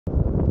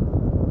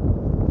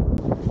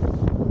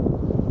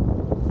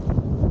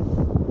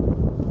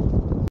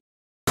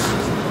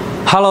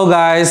Hello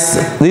guys,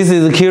 this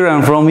is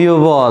Kieran from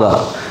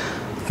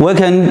Skateboard.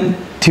 Welcome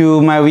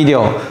to my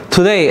video.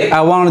 Today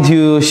I want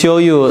to show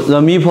you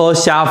the MEEPO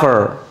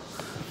Shuffle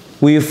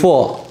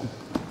V4.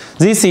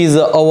 This is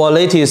our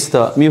latest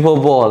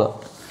MEEPO board,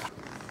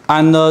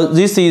 and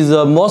this is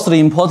the most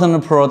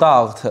important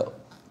product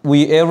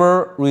we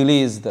ever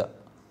released.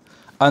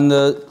 And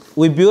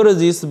we built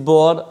this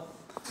board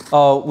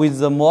with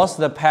the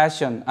most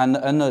passion and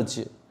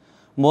energy,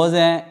 more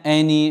than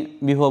any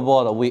MEEPO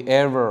board we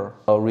ever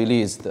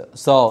released.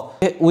 So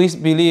we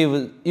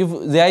believe if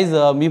there is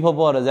a MEEPO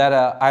board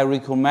that I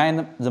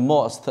recommend the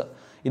most,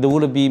 it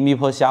would be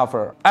MEEPO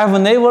Shuffle. I've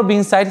never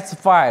been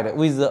satisfied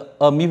with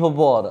a MEEPO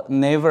board,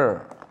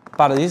 never.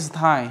 But this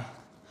time,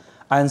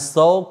 I'm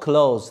so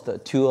close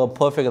to a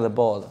perfect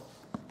board.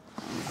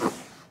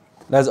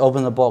 Let's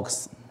open the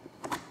box.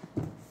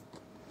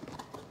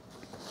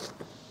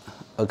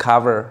 A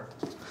cover.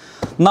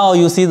 Now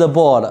you see the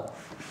board.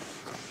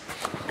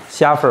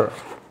 Shuffle.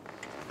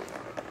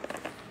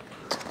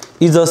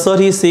 It's a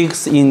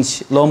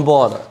 36-inch long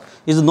board.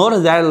 It's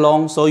not that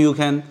long, so you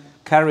can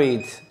carry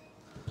it.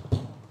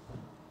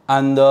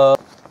 And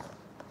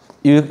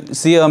you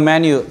see a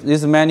menu.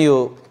 This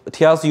menu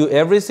tells you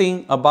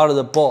everything about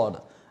the board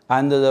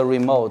and the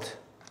remote,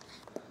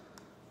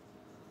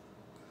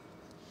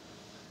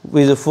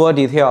 with full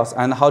details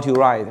and how to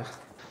ride.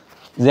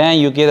 Then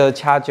you get a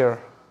charger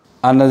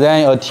and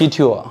then a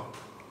T-tool.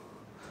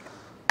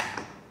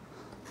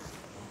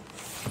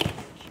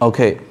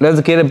 Okay,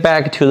 let's get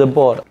back to the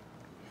board.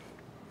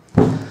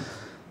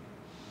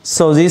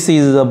 So this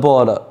is the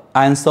board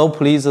I'm so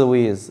pleased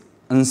with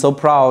and so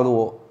proud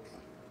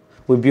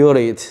we built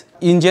it.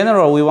 In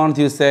general, we want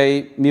to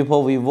say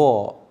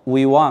MEEPO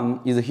V1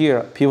 is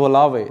here. People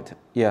love it.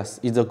 Yes,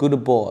 it's a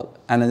good board.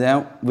 And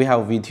then we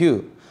have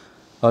V2,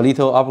 a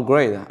little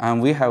upgrade,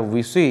 and we have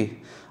V3,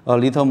 a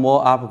little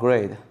more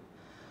upgrade.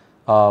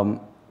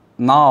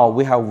 Now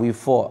we have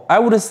V4. I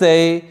would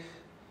say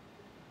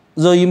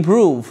the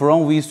improve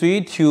from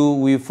V3 to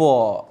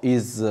V4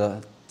 is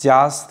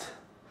just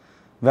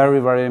very,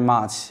 very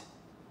much.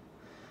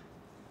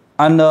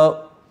 And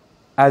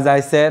as I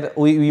said,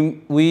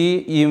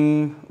 we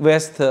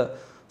invest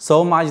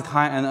so much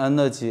time and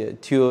energy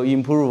to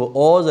improve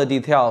all the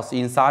details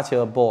in such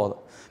a board.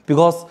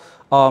 Because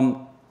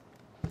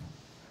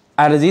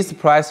at this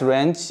price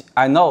range,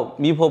 I know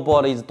MEEPO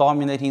board is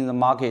dominating the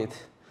market,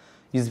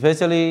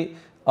 especially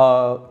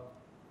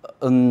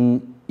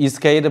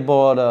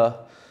skateboard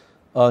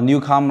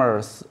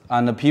newcomers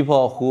and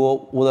people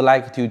who would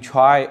like to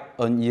try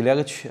an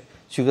electric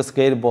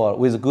skateboard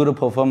with good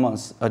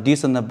performance, a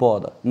decent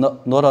board,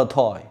 not a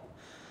toy.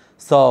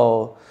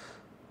 So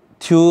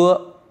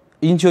to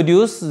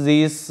introduce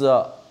this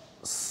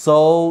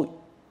so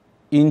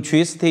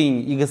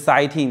interesting,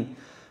 exciting,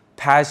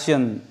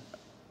 passion,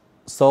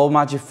 so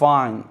much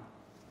fun,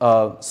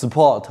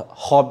 sport,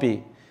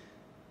 hobby,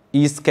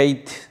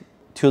 e-skate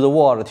to the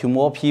world, to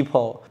more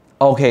people.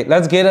 Okay,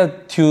 let's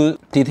get to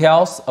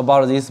details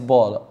about this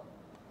board.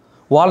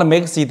 What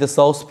makes it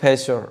so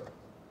special?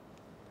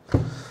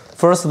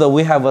 First,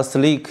 we have a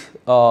sleek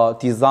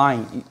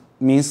design. It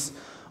means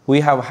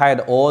we have had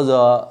all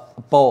the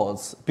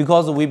boards,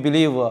 because we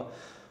believe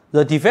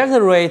the defect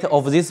rate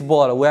of this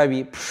board will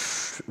be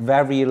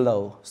very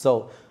low.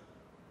 So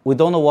we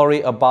don't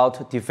worry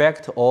about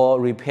defect or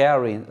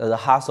repairing the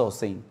hassle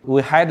thing.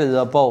 We had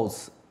the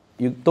bolts.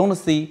 You don't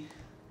see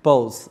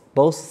bolts,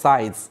 both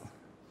sides.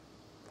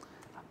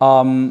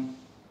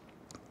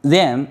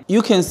 Then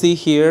you can see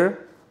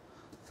here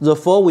the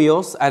four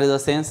wheels at the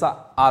same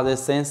are the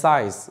same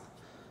size.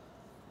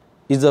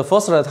 It's the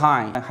first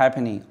time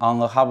happening on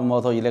a hub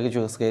motor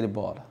electric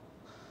skateboard.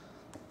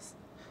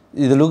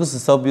 It looks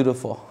so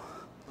beautiful.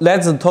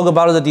 Let's talk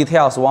about the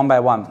details one by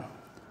one.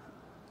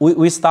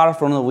 We start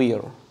from the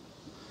wheel.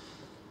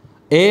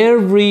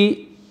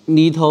 Every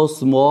little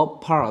small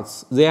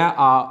parts, there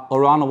are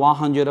around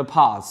 100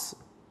 parts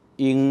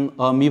in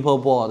a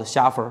MEEPO board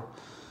Shuffle.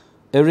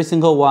 Every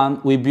single one,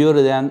 we build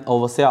them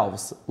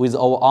ourselves with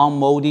our own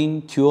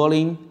molding,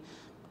 tooling,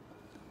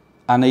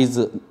 and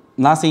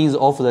nothing is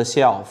off the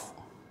shelf.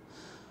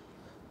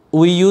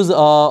 We use a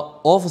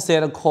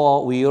offset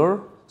core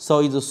wheel, so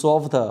it's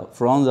softer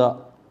from the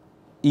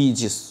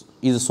edges,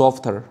 it's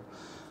softer.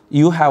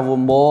 You have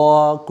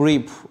more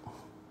grip,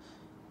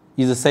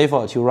 it's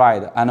safer to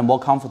ride and more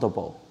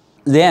comfortable.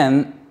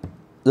 Then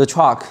the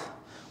truck.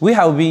 We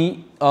have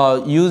been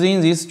using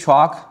this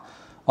truck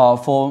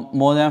for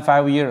more than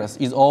 5 years.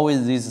 It's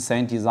always this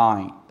same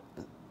design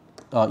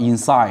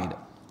inside.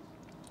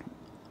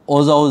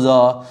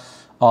 Although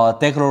the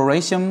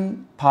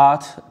decoration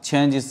part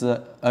changes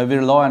every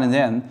now and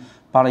then,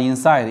 but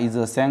inside is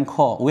the same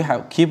core. We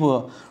have keep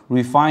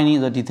refining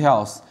the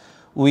details.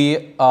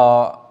 We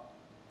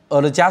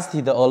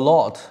adjusted a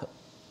lot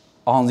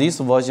on this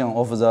version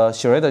of the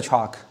shredder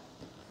truck.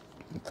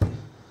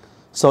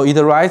 So it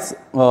rides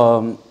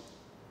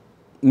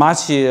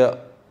much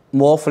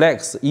more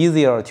flex,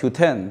 easier to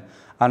turn,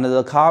 and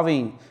the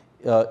carving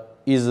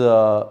is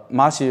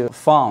much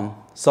fun.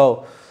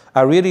 So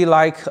I really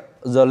like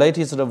the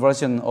latest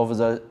version of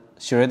the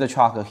shredder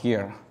truck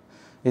here.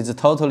 It's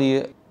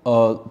totally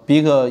a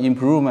big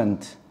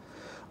improvement.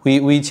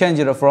 We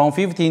changed it from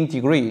 15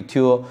 degree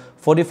to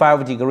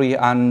 45 degree,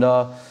 and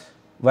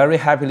very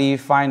happily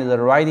find the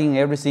riding,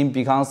 everything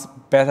becomes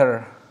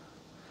better.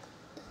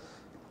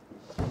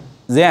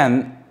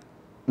 Then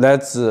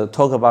let's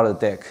talk about the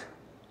deck.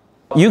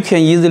 You can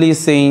easily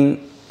see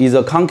it's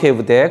a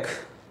concave deck,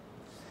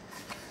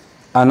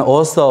 and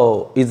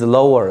also it's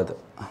lowered,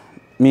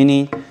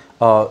 meaning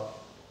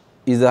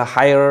it's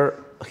higher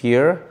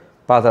here,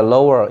 but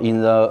lower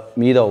in the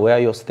middle where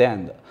you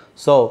stand.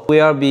 So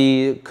will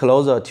be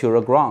closer to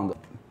the ground.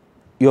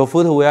 Your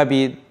foot will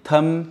be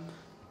 10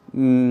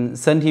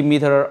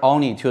 centimeter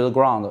only to the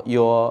ground.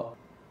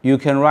 You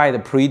can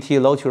ride pretty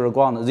low to the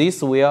ground.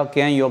 This will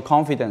gain your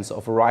confidence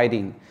of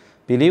riding.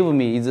 Believe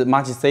me, it's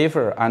much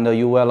safer and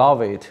you will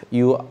love it.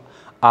 You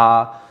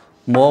are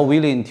more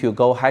willing to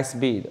go high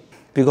speed.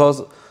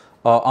 Because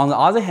on the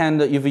other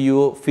hand, if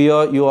you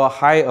feel you are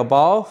high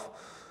above,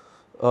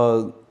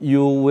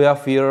 you will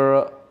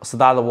feel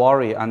start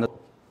worry and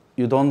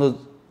you don't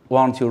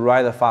want to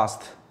ride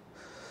fast.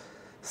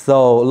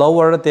 So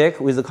lower deck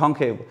with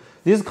concave.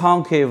 This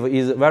concave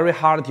is very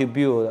hard to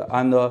build,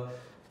 and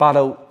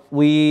but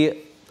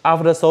we,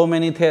 after so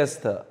many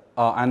tests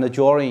and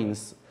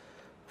drawings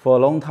for a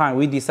long time,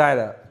 we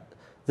decided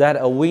that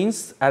a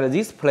wings at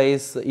this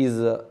place is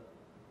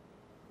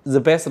the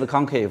best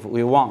concave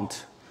we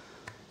want.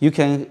 You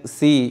can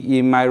see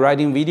in my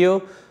riding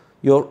video,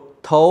 your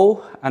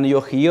toe and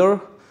your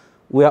heel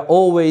we are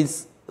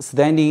always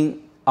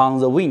standing on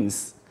the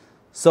wings.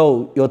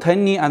 So your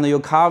turning and your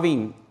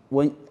carving,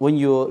 when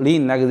you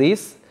lean like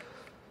this,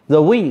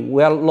 the wing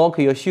will lock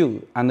your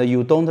shoe and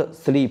you don't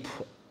slip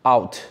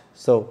out.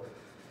 So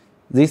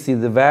this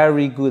is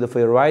very good for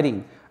your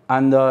riding.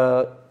 And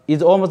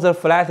it's almost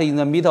flat in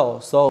the middle,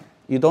 so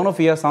you don't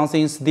feel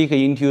something stick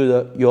into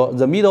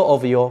the middle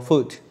of your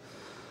foot.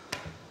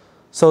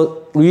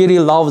 So really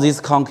love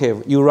this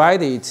concave. You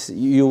ride it,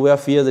 you will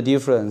feel the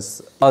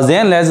difference.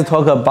 Then let's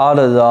talk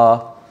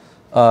about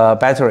the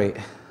battery.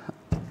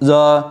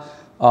 The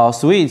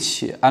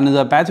switch and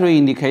the battery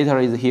indicator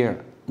is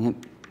here. Turn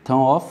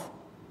off,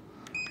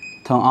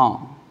 turn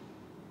on.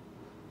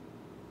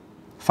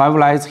 5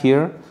 lights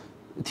here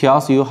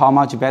tells you how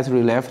much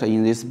battery left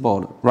in this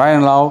board. Right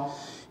now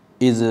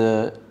is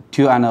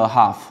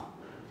 2.5.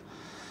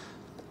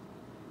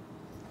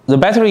 The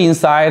battery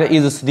inside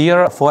is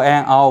still 4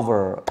 amp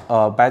hour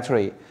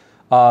battery.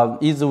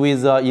 It's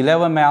with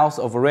 11 miles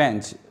of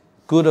range.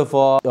 Good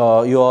for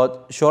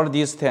your short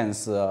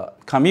distance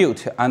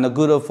commute, and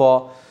good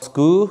for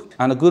school,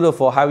 and good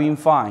for having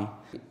fun.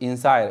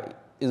 Inside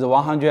is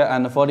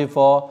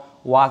 144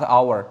 watt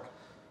hour.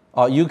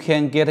 You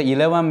can get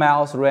 11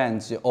 miles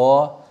range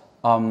or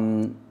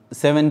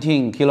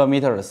 17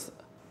 kilometers.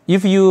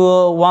 If you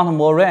want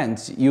more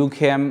range, you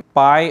can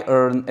buy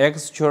an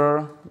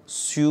extra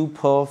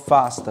super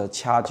fast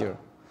charger,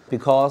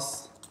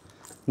 because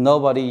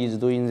nobody is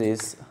doing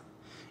this.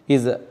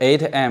 It's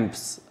 8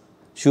 amps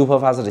super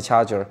fast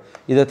charger.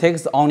 It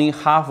takes only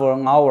half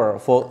an hour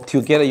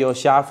to get your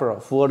shuffle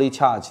fully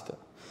charged.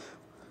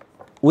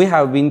 We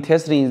have been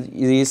testing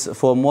this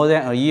for more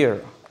than a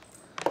year.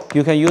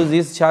 You can use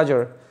this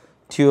charger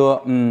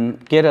to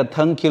get a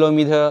 10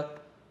 kilometer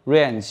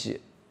range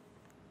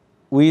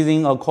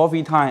within a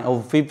coffee time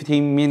of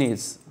 15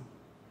 minutes.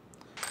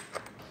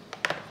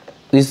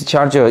 This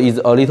charger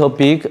is a little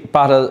big,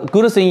 but the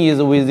good thing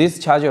is with this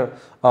charger,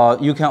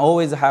 you can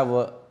always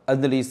have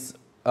endless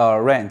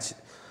range.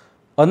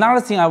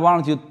 Another thing I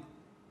want to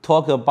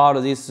talk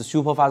about this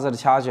super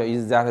fast charger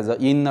is that the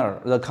inner,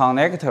 the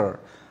connector,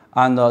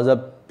 and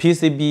the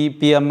PCB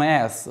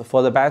BMS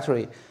for the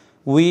battery.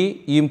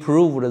 We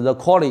improved the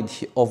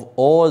quality of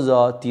all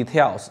the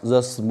details,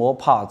 the small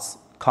parts,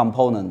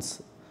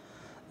 components.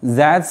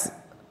 That's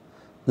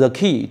the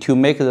key to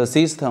make the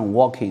system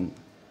working,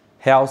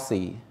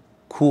 healthy,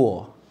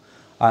 cool,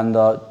 and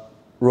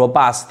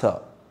robust,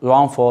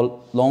 run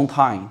for a long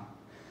time.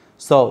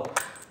 So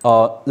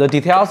the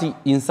details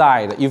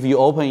inside, if you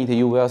open it,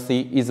 you will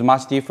see it's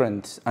much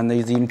different and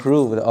it's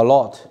improved a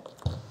lot.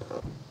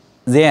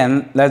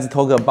 Then let's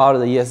talk about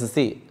the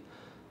ESC.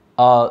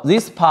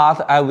 This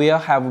part I will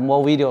have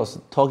more videos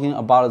talking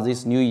about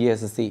this new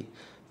ESC,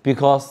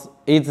 because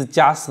it's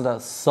just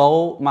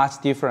so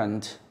much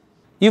different.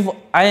 If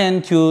I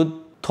am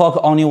to talk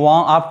only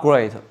one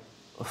upgrade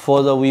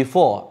for the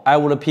V4, I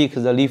would pick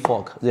the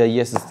LYFOC, the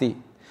ESC.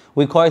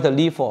 We call it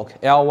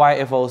LYFOC,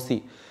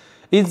 LYFOC.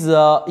 It's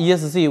the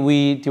ESC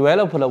we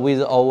developed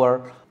with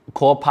our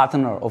core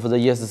partner of the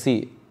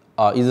ESC.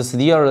 It's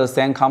still the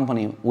same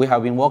company we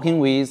have been working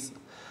with.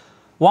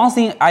 One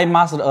thing I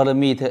must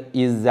admit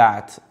is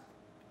that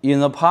in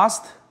the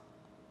past,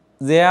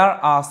 there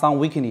are some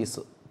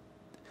weaknesses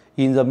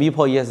in the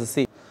Meepo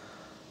ESC.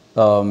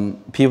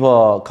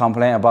 People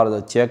complain about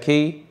the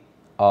jerky,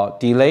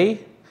 delay,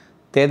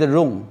 dead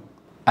room,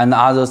 and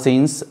other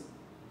things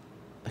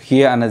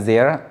here and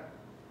there,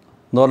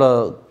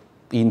 not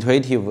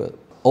intuitive.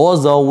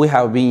 Although we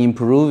have been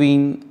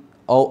improving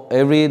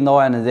every now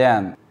and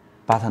then.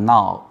 But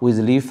now, with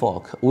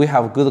LYFOC, we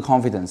have good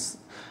confidence.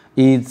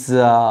 It's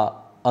a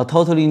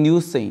totally new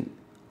thing.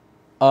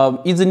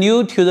 It's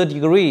new to the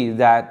degree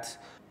that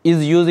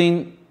it's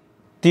using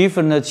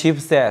different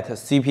chipset,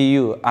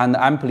 CPU, and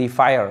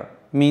amplifier.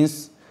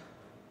 Means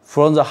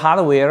from the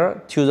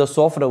hardware to the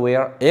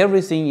software,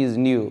 everything is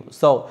new.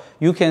 So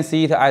you can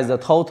see it as a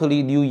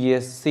totally new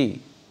ESC,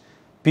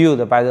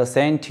 built by the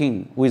same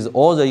team with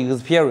all the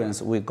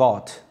experience we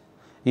got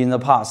in the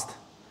past.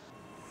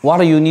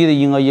 What you need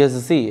in a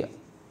ESC?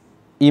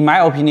 In my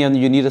opinion,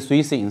 you need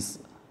three things: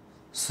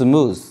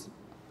 smooth,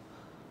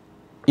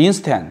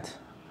 instant,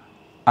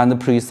 and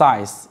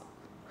precise.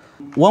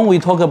 When we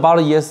talk about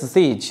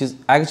ESC,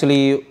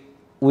 actually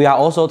we are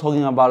also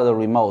talking about the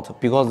remote,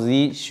 because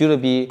they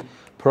should be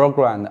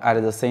programmed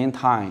at the same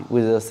time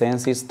with the same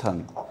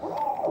system.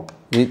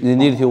 They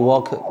need to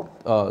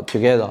work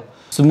together.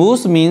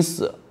 Smooth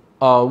means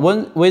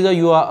whether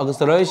you are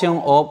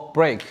acceleration or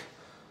brake,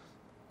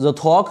 the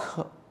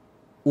torque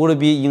would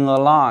be in a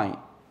line.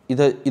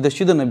 It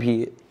shouldn't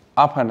be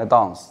up and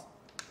down.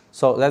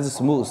 So that's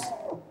smooth.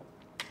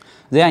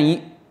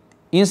 Then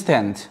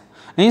instant.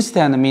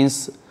 Instant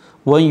means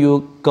when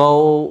you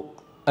go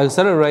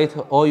accelerate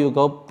or you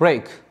go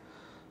brake,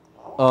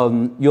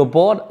 your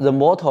board, the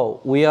motor,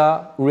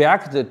 will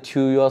react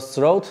to your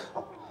throat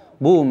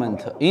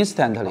movement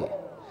instantly.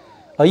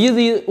 An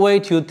easy way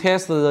to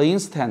test the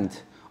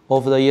instant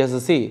of the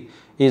ESC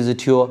is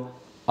to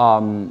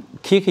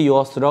kick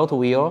your throttle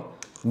wheel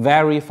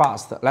very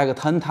fast, like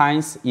 10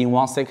 times in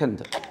 1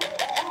 second.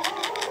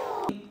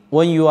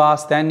 When you are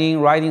standing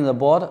riding the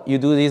board, you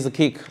do this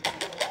kick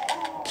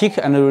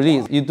and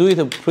release. You do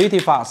it pretty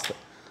fast.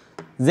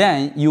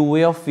 Then you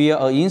will feel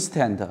an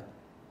instant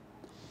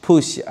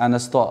push and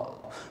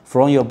stop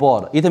from your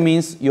board. It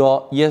means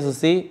your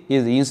ESC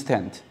is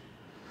instant.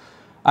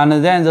 And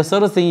then the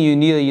third thing you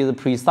need is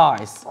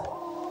precise.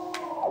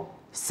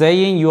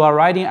 Saying you are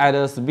riding at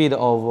a speed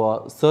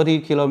of 30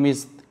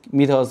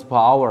 kilometers per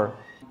hour,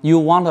 you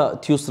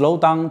want to slow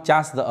down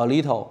just a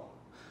little.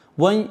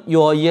 When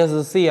your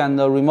ESC and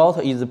the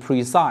remote is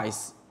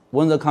precise,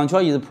 when the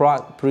control is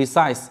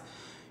precise,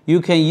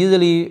 you can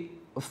easily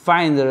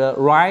find the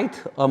right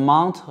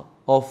amount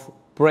of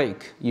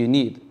brake you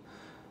need.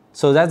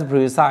 So that's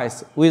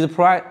precise. With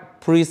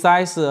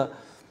precise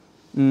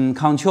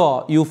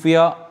control, you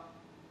feel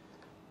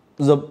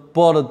the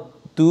board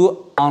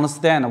do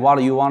understand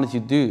what you want to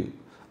do,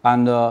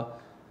 and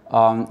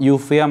you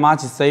feel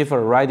much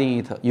safer riding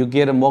it. You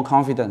get more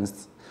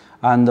confidence,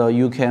 and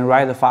you can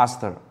ride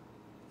faster.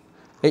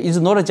 It's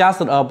not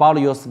just about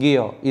your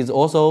skill, it's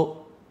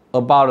also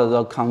about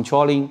the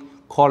controlling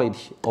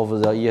quality of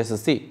the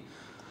ESC.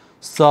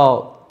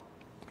 So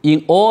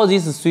in all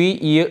these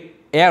three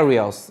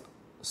areas,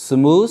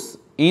 smooth,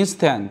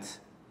 instant,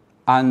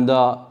 and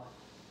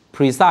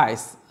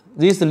precise,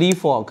 this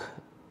LYFOC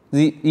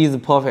is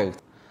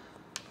perfect.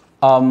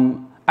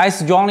 I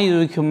strongly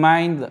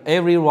recommend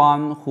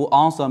everyone who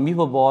owns a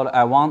Meepo board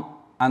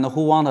and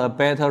who want a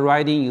better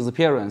riding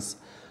experience,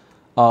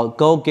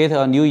 go get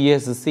a new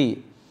ESC,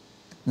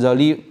 the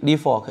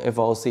LYFOC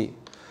FOC.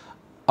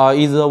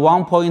 It's a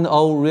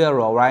 1.0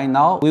 real right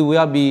now. We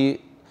will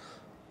be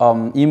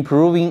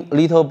improving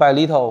little by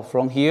little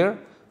from here,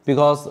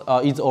 because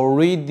it's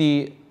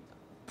already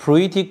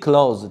pretty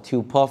close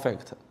to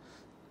perfect.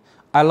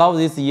 I love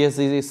this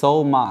ESC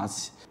so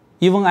much.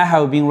 Even I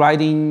have been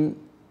riding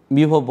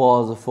Meepo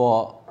boards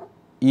for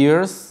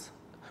years.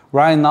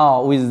 Right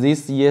now with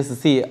this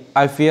ESC,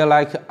 I feel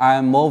like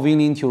I'm more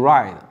willing to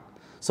ride.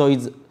 So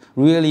it's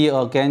really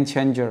a game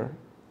changer.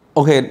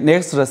 Okay,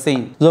 next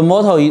thing. The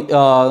motor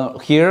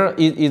here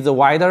is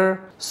wider.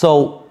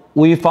 So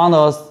we found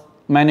a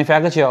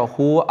manufacturer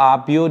who are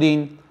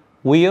building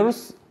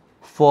wheels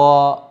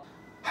for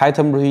high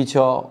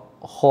temperature,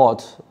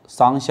 hot,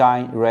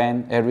 sunshine,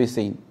 rain,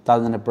 everything,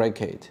 doesn't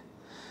break it.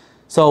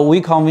 So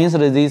we convinced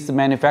this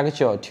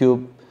manufacturer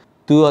to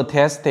do a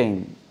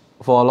testing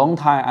for a long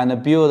time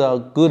and build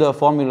a good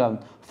formula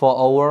for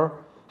our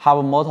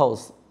hub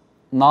motors.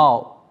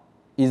 Now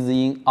is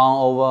on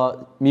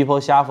our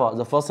MEEPO Shuffle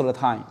the first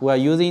time. We are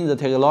using the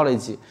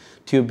technology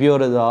to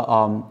build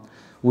the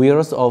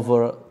wheels of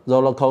a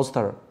roller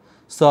coaster.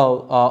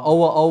 So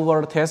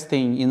over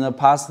testing in the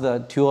past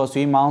 2 or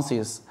 3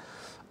 months,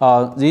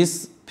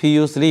 these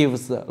PU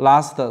sleeves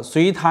last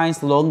 3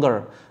 times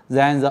longer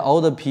than the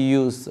older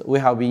PUs we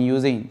have been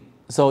using.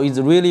 So it's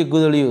really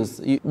good news.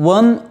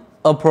 When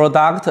a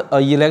product,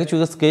 an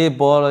electric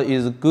skateboard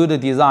is good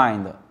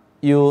designed,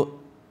 you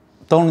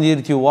don't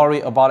need to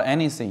worry about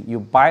anything. You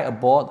buy a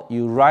board,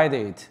 you ride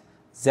it,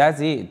 that's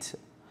it.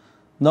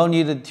 No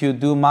need to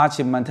do much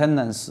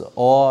maintenance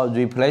or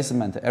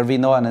replacement every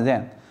now and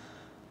then.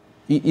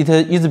 It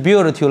is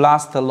built to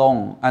last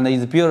long, and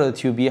it's built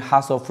to be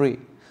hassle-free.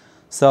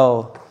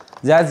 So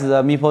that's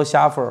the MEEPO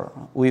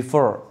Shuffle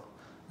V4,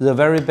 the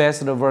very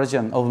best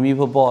version of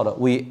Meepo board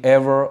we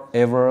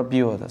ever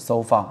built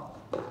so far.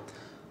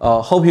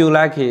 Hope you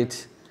like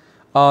it.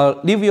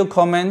 Leave your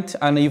comment,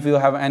 and if you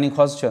have any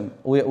question,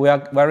 we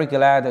are very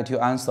glad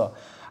to answer.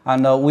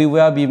 And we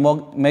will be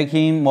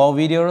making more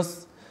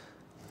videos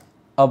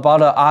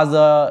about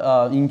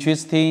other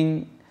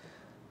interesting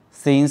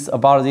things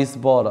about this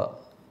board,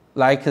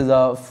 like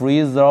the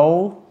free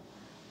roll,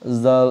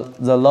 the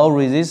low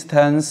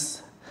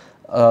resistance,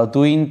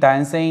 doing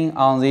dancing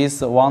on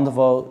these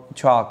wonderful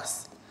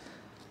trucks.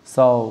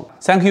 So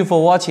thank you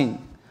for watching.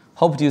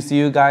 Hope to see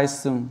you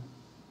guys soon.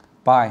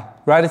 Bye.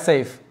 Ride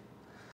safe.